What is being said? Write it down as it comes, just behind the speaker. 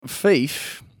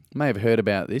Fifi may have heard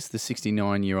about this. The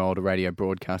 69-year-old radio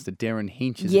broadcaster Derryn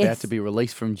Hinch is about to be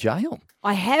released from jail.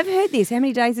 I have heard this. How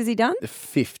many days has he done?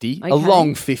 50. Okay. A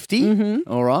long 50.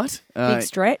 Mm-hmm. All right. Big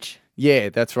stretch. Yeah,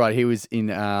 that's right. He was in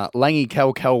Langi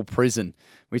Kalkal prison,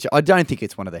 which I don't think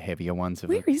it's one of the heavier ones.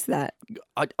 Where is that?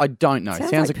 I don't know.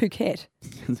 Sounds like Phuket.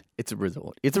 It's a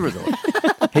resort.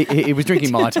 He was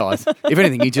drinking Mai Tais. If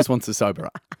anything, he just wants to sober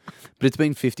up. But it's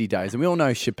been 50 days. And we all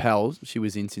know Chappelle, she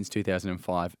was in since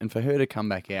 2005. And for her to come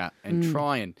back out and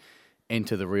try and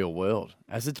enter the real world,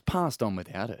 as it's passed on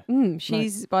without her.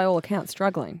 She's, by all accounts,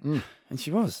 struggling. And she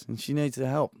was. And she needs the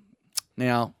help.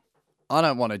 Now, I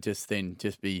don't want to just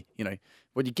be,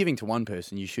 what you're giving to one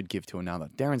person, you should give to another.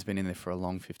 Darren's been in there for a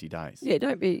long 50 days. Yeah,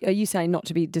 are you saying not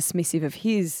to be dismissive of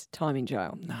his time in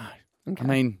jail? No. Okay. I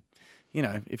mean,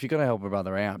 if you've got to help a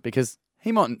brother out, because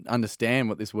he might understand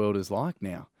what this world is like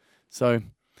now. So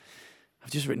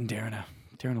I've just written Derryn a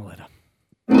letter.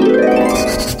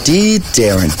 Dear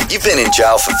Derryn, you've been in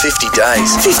jail for 50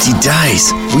 days. 50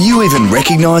 days? Will you even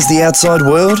recognise the outside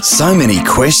world? So many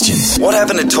questions. What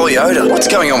happened to Toyota? What's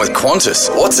going on with Qantas?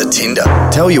 What's a Tinder?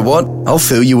 Tell you what, I'll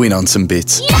fill you in on some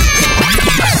bits.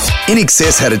 In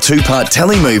Excess had a 2-part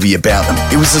telemovie about them.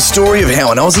 It was the story of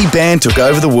how an Aussie band took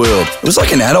over the world. It was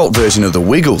like an adult version of the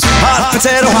Wiggles. Hot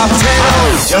potato, hot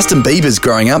potato. Justin Bieber's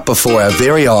growing up before our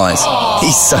very eyes.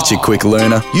 He's such a quick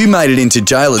learner. You made it into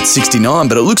jail at 69,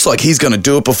 but it looks like he's going to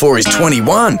do it before he's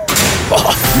 21.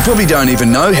 You probably don't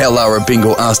even know how Laura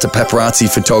Bingle asked a paparazzi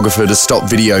photographer to stop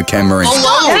video cameraing.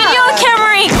 Video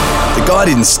cameraing! The guy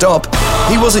didn't stop.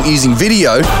 He wasn't using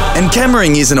video, and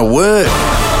cameraing isn't a word.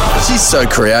 She's so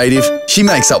creative. She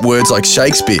makes up words like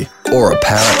Shakespeare or a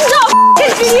parrot. Stop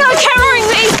video cameraing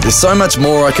me! There's so much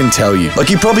more I can tell you.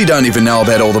 Like you probably don't even know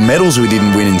about all the medals we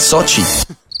didn't win in Sochi.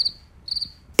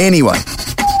 Anyway,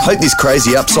 hope this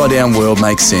crazy upside-down world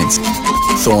makes sense.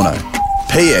 Thorno.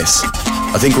 P.S.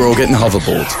 I think we're all getting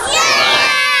hoverboards.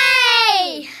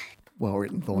 Yay! Well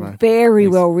written, Thorno. Very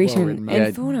well written. Yeah,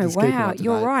 And Thorno, wow,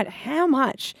 you're right. How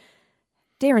much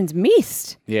Darren's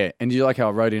missed. Yeah, and do you like how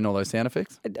I wrote in all those sound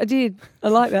effects? I did. I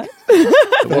like that.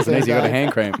 It wasn't easy. I got a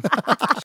hand cramp.